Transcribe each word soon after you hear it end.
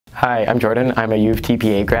Hi, I'm Jordan. I'm a U of T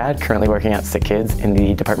PA grad, currently working at SickKids in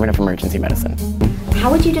the Department of Emergency Medicine.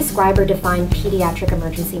 How would you describe or define pediatric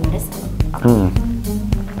emergency medicine?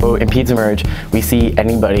 So in Peds Emerge, we see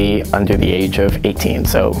anybody under the age of 18.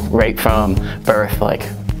 So right from birth, like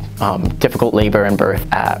difficult labor and birth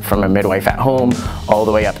from a midwife at home, all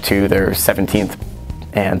the way up to their 17th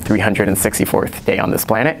and 364th day on this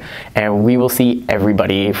planet. And we will see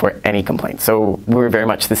everybody for any complaint. So we're very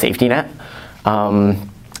much the safety net.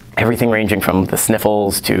 Everything ranging from the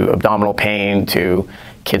sniffles to abdominal pain to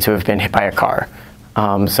kids who have been hit by a car.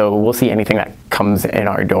 So we'll see anything that comes in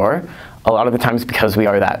our door. A lot of the times, because we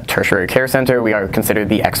are that tertiary care center, we are considered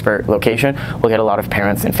the expert location, we'll get a lot of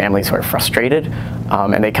parents and families who are frustrated,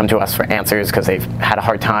 and they come to us for answers because they've had a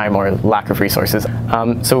hard time or lack of resources.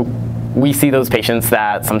 So we see those patients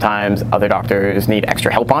that sometimes other doctors need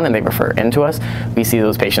extra help on and they refer into us. We see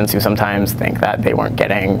those patients who sometimes think that they weren't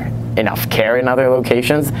getting enough care in other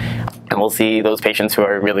locations. And we'll see those patients who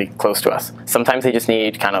are really close to us. Sometimes they just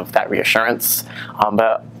need kind of that reassurance,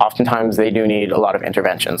 but oftentimes they do need a lot of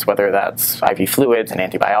interventions, whether that's IV fluids and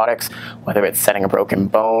antibiotics, whether it's setting a broken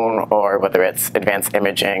bone, or whether it's advanced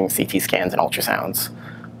imaging, CT scans, and ultrasounds.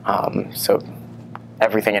 So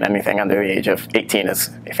everything and anything under the age of 18 is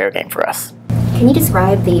a fair game for us. Can you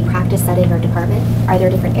describe the practice setting or department? Are there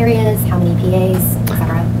different areas? How many PAs,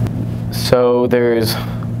 etc.? So there's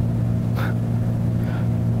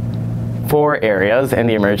four areas in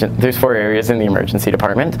the emergency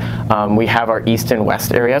department. We have our east and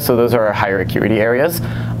west area, so those are our higher acuity areas.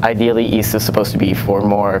 Ideally, east is supposed to be for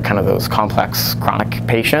more kind of those complex chronic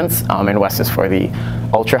patients, and west is for the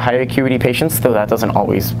ultra high acuity patients, though that doesn't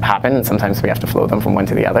always happen, and sometimes we have to flow them from one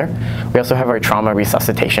to the other. We also have our trauma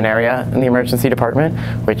resuscitation area in the emergency department,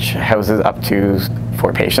 which houses up to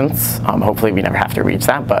 4 patients. Hopefully we never have to reach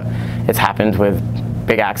that, but it's happened with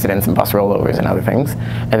big accidents and bus rollovers and other things.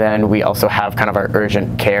 And then we also have kind of our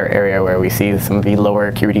urgent care area where we see some of the lower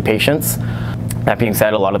acuity patients. That being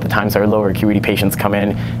said, a lot of the times our lower acuity patients come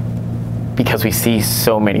in because we see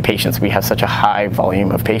so many patients. We have such a high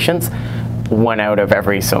volume of patients. 1 out of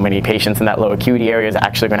every so many patients in that low acuity area is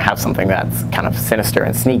actually going to have something that's kind of sinister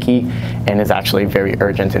and sneaky and is actually very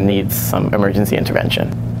urgent and needs some emergency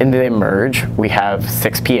intervention. In the Emerge, we have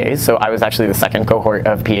 6 PAs, so I was actually the second cohort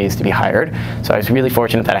of PAs to be hired. So I was really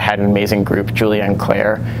fortunate that I had an amazing group, Julia and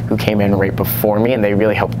Claire, who came in right before me, and they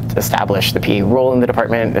really helped establish the PA role in the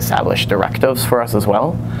department, establish directives for us as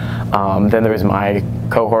well. Then there was my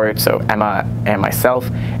cohort, so Emma and myself,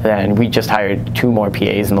 and then we just hired 2 more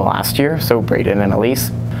PAs in the last year, so Brayden and Elise.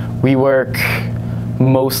 We work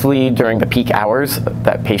mostly during the peak hours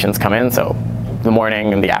that patients come in, so the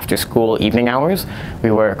morning and the after school evening hours. We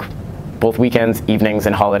work both weekends, evenings,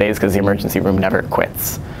 and holidays because the emergency room never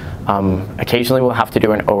quits. Occasionally we'll have to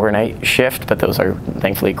do an overnight shift, but those are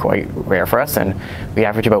thankfully quite rare for us, and we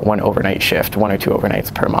average about 1 overnight shift, 1 or 2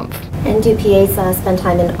 overnights per month. And do PAs spend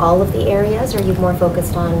time in all of the areas, or are you more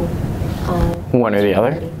focused on one or the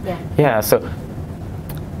other? Yeah, so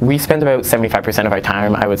we spend about 75% of our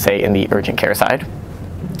time, I would say, in the urgent care side,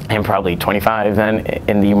 and probably 25 then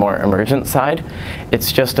in the more emergent side.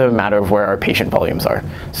 It's just a matter of where our patient volumes are.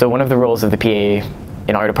 So one of the roles of the PA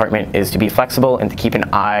in our department is to be flexible and to keep an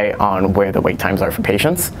eye on where the wait times are for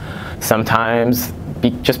patients. Sometimes,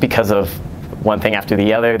 just because of one thing after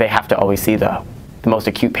the other, they have to always see the most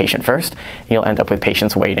acute patient first. You'll end up with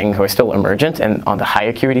patients waiting who are still emergent and on the high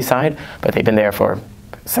acuity side, but they've been there for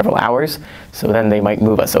several hours, so then they might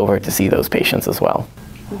move us over to see those patients as well.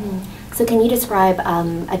 So can you describe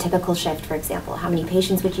a typical shift, for example? How many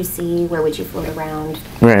patients would you see? Where would you float around?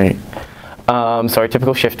 Right. So our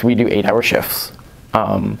typical shift, we do 8-hour shifts.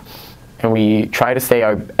 And we try to stay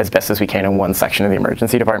as best as we can in one section of the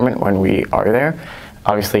emergency department when we are there.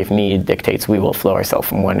 Obviously, if need dictates, we will flow ourselves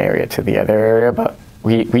from one area to the other area, but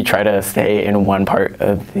we try to stay in one part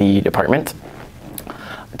of the department.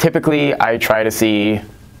 Typically, I try to see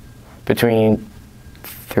between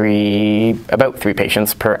about 3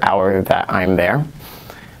 patients per hour that I'm there.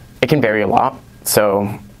 It can vary a lot.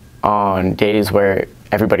 So on days where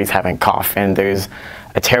everybody's having cough and there's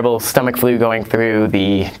a terrible stomach flu going through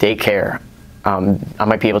the daycare, I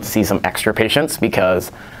might be able to see some extra patients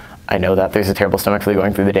because I know that there's a terrible stomach flu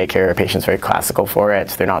going through the daycare. A patient's very classical for it.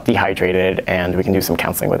 They're not dehydrated, and we can do some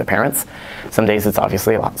counseling with the parents. Some days it's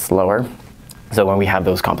obviously a lot slower. So when we have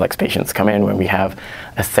those complex patients come in, when we have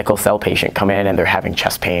a sickle cell patient come in and they're having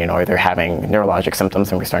chest pain or they're having neurologic symptoms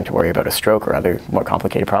and we're starting to worry about a stroke or other more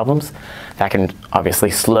complicated problems, that can obviously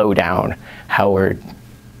slow down how we're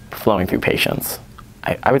flowing through patients.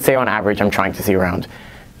 I would say on average I'm trying to see around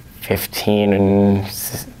 15 and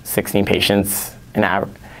 16 patients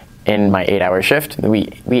in my 8-hour shift.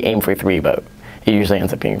 We aim for 3, but it usually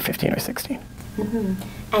ends up being 15 or 16.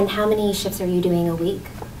 And how many shifts are you doing a week?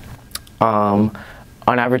 On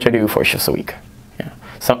average, I do 4 shifts a week. Yeah.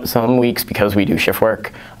 Some weeks, because we do shift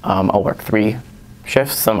work, I'll work 3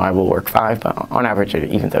 shifts. Some I will work 5, but on average, it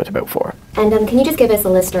evens out to about 4. And can you just give us a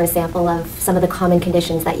list or a sample of some of the common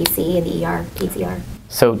conditions that you see in the ER, Peds ER?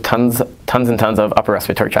 So tons and tons of upper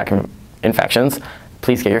respiratory tract infections.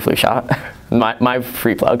 Please get your flu shot. my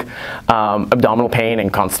free plug. Abdominal pain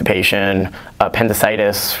and constipation,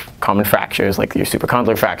 appendicitis, common fractures like your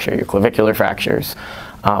supracondylar fracture, your clavicular fractures.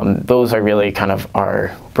 Those are really kind of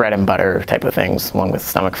our bread and butter type of things, along with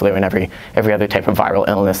stomach flu and every other type of viral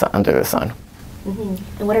illness under the sun.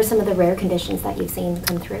 And what are some of the rare conditions that you've seen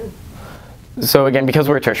come through? So again, because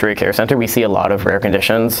we're a tertiary care center, we see a lot of rare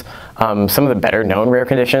conditions. Some of the better known rare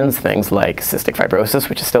conditions, things like cystic fibrosis,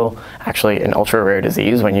 which is still actually an ultra rare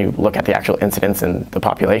disease when you look at the actual incidence in the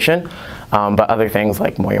population. But other things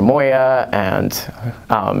like moya and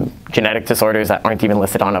genetic disorders that aren't even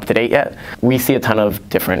listed on UpToDate yet. We see a ton of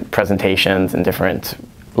different presentations and different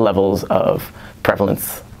levels of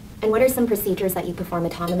prevalence. And what are some procedures that you perform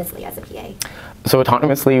autonomously as a PA? So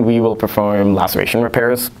autonomously, we will perform laceration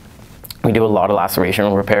repairs. We do a lot of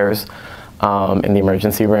laceration repairs in the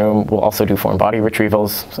emergency room. We'll also do foreign body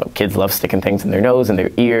retrievals. So kids love sticking things in their nose and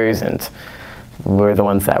their ears, and we're the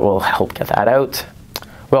ones that will help get that out.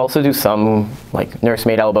 We'll also do some like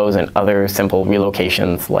nursemaid elbows and other simple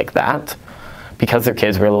relocations like that. Because they're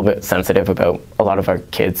kids, we're a little bit sensitive about a lot of our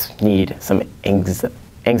kids need some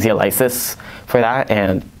anxiolysis for that,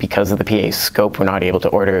 and because of the PA scope, we're not able to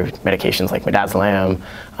order medications like midazolam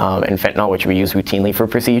and fentanyl, which we use routinely for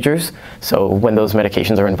procedures. So when those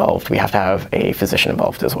medications are involved, we have to have a physician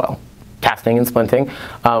involved as well. Casting and splinting.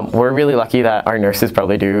 We're really lucky that our nurses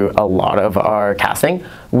probably do a lot of our casting.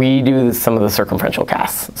 We do some of the circumferential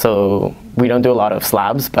casts. So we don't do a lot of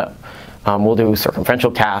slabs, but we'll do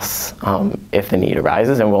circumferential casts if the need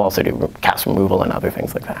arises, and we'll also do cast removal and other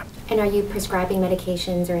things like that. And are you prescribing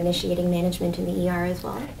medications or initiating management in the ER as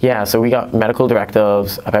well? Yeah, so we got medical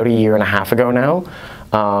directives about 1.5 years ago now,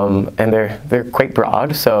 and they're quite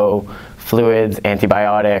broad. So fluids,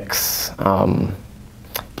 antibiotics,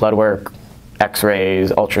 blood work,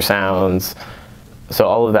 x-rays, ultrasounds. So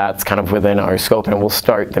all of that's kind of within our scope, and we'll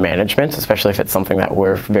start the management, especially if it's something that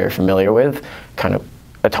we're very familiar with, kind of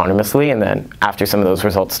autonomously, and then after some of those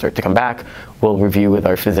results start to come back, we'll review with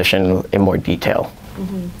our physician in more detail.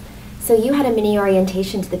 So you had a mini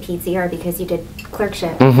orientation to the Peds ER because you did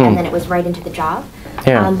clerkship, and then it was right into the job.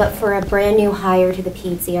 Yeah. But for a brand new hire to the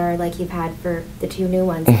Peds ER like you've had for the 2 new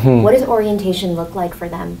ones, what does orientation look like for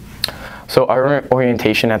them? So our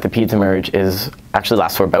orientation at the Peds Emerge actually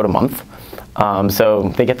lasts for about a month.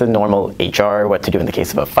 So they get the normal HR, what to do in the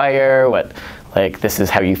case of a fire, this is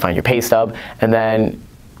how you find your pay stub, and then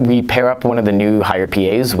we pair up one of the new hire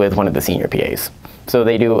PAs with one of the senior PAs. So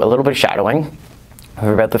they do a little bit of shadowing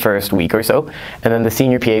for about the first week or so, and then the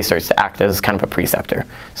senior PA starts to act as kind of a preceptor.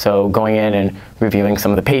 So going in and reviewing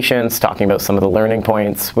some of the patients, talking about some of the learning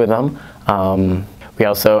points with them. We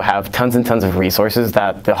also have tons and tons of resources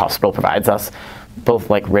that the hospital provides us, both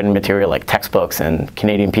like written material like textbooks and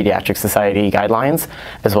Canadian Pediatric Society guidelines,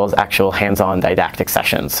 as well as actual hands-on didactic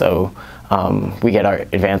sessions. So we get our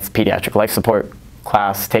advanced pediatric life support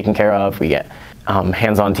class taken care of. We get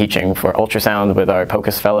hands-on teaching for ultrasound with our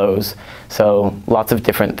POCUS fellows. So lots of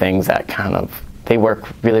different things that they work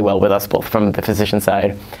really well with us, both from the physician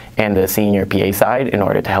side and the senior PA side, in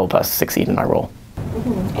order to help us succeed in our role.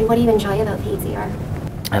 And what do you enjoy about Peds ER?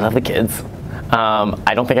 I love the kids.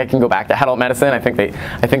 I don't think I can go back to adult medicine. I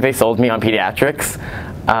think they sold me on pediatrics.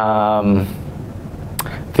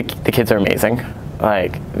 The kids are amazing.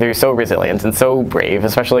 They're so resilient and so brave,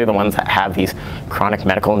 especially the ones that have these chronic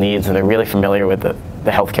medical needs, and they're really familiar with the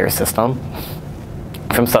healthcare system.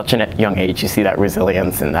 From such a young age, you see that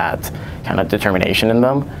resilience and that kind of determination in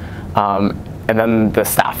them. And then the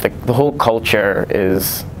staff, the whole culture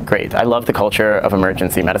is great. I love the culture of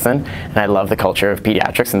emergency medicine, and I love the culture of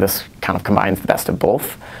pediatrics, and this kind of combines the best of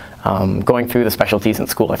both. Going through the specialties in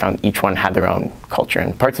school, I found each one had their own culture,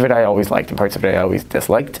 and parts of it I always liked and parts of it I always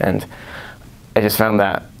disliked, and I just found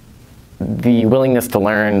that the willingness to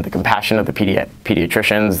learn, the compassion of the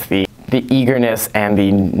pediatricians, the eagerness and the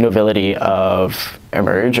nobility of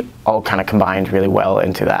Emerge all kind of combined really well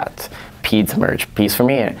into that Peds Emerge piece for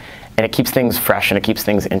me. And it keeps things fresh, and it keeps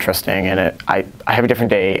things interesting, and I have a different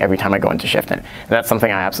day every time I go into shift, and that's something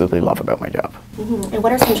I absolutely love about my job. And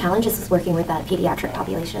what are some challenges with working with that pediatric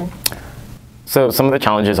population? So some of the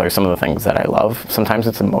challenges are some of the things that I love. Sometimes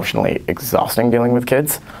it's emotionally exhausting dealing with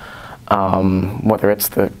kids, whether it's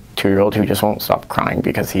the 2-year-old who just won't stop crying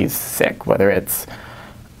because he's sick, whether it's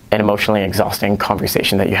an emotionally exhausting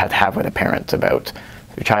conversation that you have to have with a parent about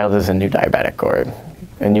your child is a new diabetic or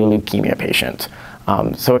a new leukemia patient.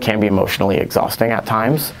 So it can be emotionally exhausting at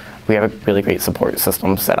times. We have a really great support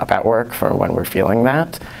system set up at work for when we're feeling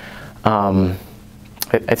that.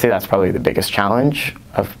 I'd say that's probably the biggest challenge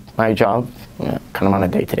of my job, kind of on a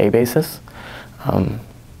day-to-day basis.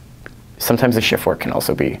 Sometimes the shift work can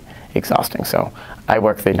also be exhausting. So I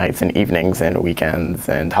work the nights and evenings and weekends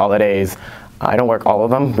and holidays. I don't work all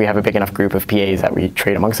of them. We have a big enough group of PAs that we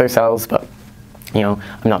trade amongst ourselves, but I'm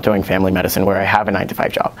not doing family medicine where I have a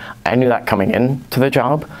 9-to-5 job. I knew that coming into the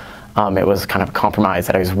job. It was kind of a compromise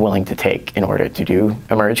that I was willing to take in order to do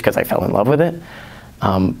Emerge because I fell in love with it.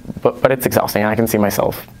 But it's exhausting, and I can see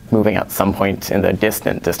myself moving at some point in the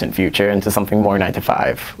distant future into something more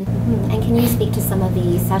 9-to-5. Mm-hmm. And can you speak to some of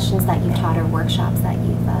the sessions that you've taught or workshops that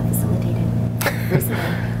you've facilitated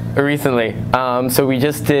recently? So we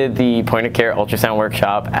just did the point-of-care ultrasound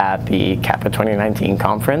workshop at the CAPA 2019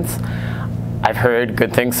 conference. I've heard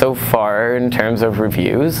good things so far in terms of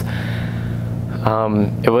reviews.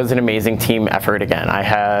 It was an amazing team effort again. I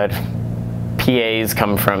had PAs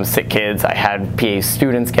come from SickKids, I had PA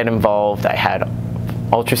students get involved, I had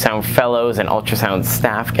ultrasound fellows and ultrasound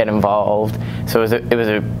staff get involved. So it was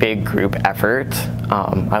a big group effort.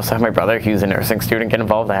 I also have my brother, who's a nursing student, get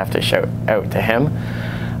involved. I have to shout out to him.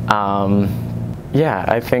 Yeah,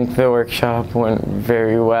 I think the workshop went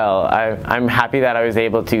very well. I'm happy that I was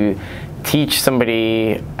able to teach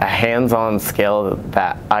somebody a hands-on skill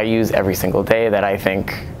that I use every single day that I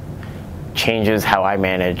think changes how I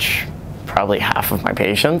manage probably half of my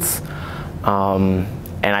patients.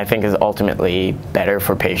 And I think is ultimately better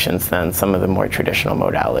for patients than some of the more traditional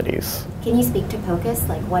modalities. Can you speak to POCUS?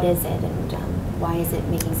 Like, what is it, and why is it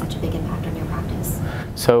making such a big impact on your practice?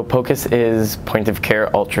 So POCUS is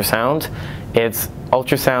point-of-care ultrasound. It's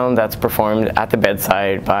ultrasound that's performed at the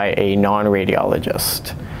bedside by a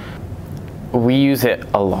non-radiologist. We use it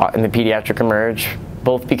a lot in the pediatric Emerge,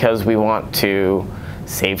 both because we want to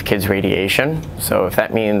save kids radiation. So if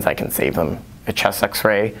that means I can save them a chest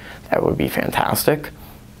x-ray, that would be fantastic.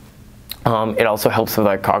 It also helps with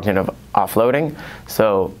our cognitive offloading.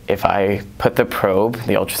 So if I put the probe,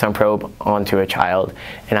 the ultrasound probe, onto a child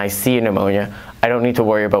and I see a pneumonia, I don't need to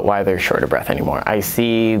worry about why they're short of breath anymore. I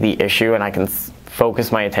see the issue and I can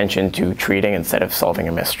focus my attention to treating instead of solving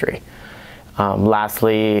a mystery.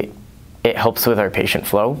 Lastly, it helps with our patient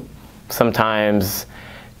flow. Sometimes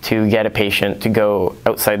to get a patient to go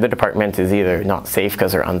outside the department is either not safe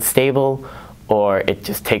because they're unstable, or it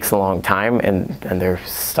just takes a long time and they're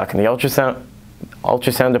stuck in the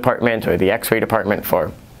ultrasound department or the x-ray department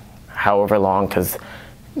for however long because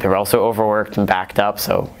they're also overworked and backed up.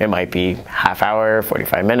 So it might be half hour,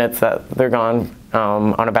 45 minutes that they're gone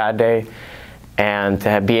on a bad day. And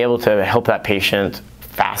to be able to help that patient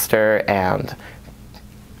faster, and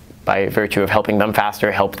by virtue of helping them faster,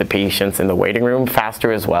 help the patients in the waiting room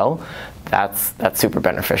faster as well, that's super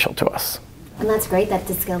beneficial to us. And that's great. That's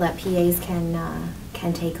a skill that PAs can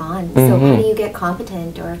take on. Mm-hmm. So how do you get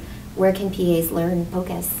competent, or where can PAs learn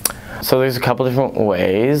POCUS? So there's a couple different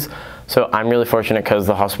ways. So I'm really fortunate because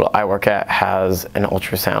the hospital I work at has an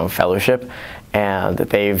ultrasound fellowship, and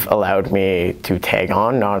they've allowed me to tag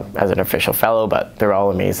on, not as an official fellow, but they're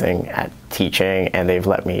all amazing at teaching, and they've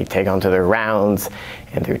let me tag on to their rounds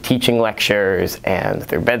and their teaching lectures and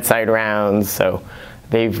their bedside rounds. So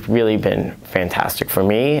they've really been fantastic for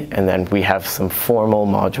me. And then we have some formal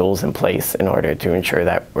modules in place in order to ensure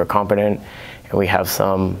that we're competent. And we have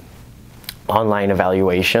some online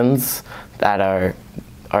evaluations that are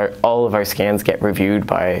all of our scans get reviewed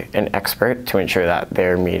by an expert to ensure that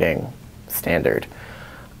they're meeting standard.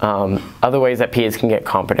 Other ways that PAs can get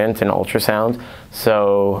competent in ultrasound,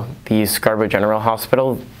 so the Scarborough General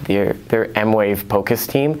Hospital, their M-Wave POCUS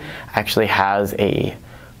team actually has a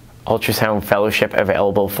ultrasound fellowship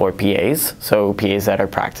available for PAs. So PAs that are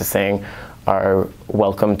practicing are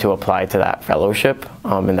welcome to apply to that fellowship,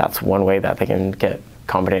 and that's one way that they can get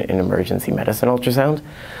competent in emergency medicine ultrasound.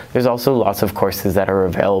 There's also lots of courses that are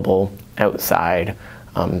available outside.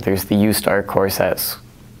 There's the U-STAR course at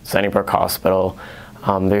Sunnybrook Hospital.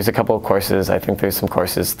 There's a couple of courses. I think there's some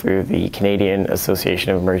courses through the Canadian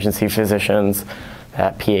Association of Emergency Physicians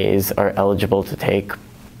that PAs are eligible to take.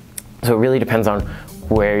 So it really depends on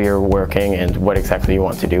where you're working and what exactly you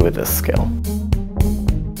want to do with this skill.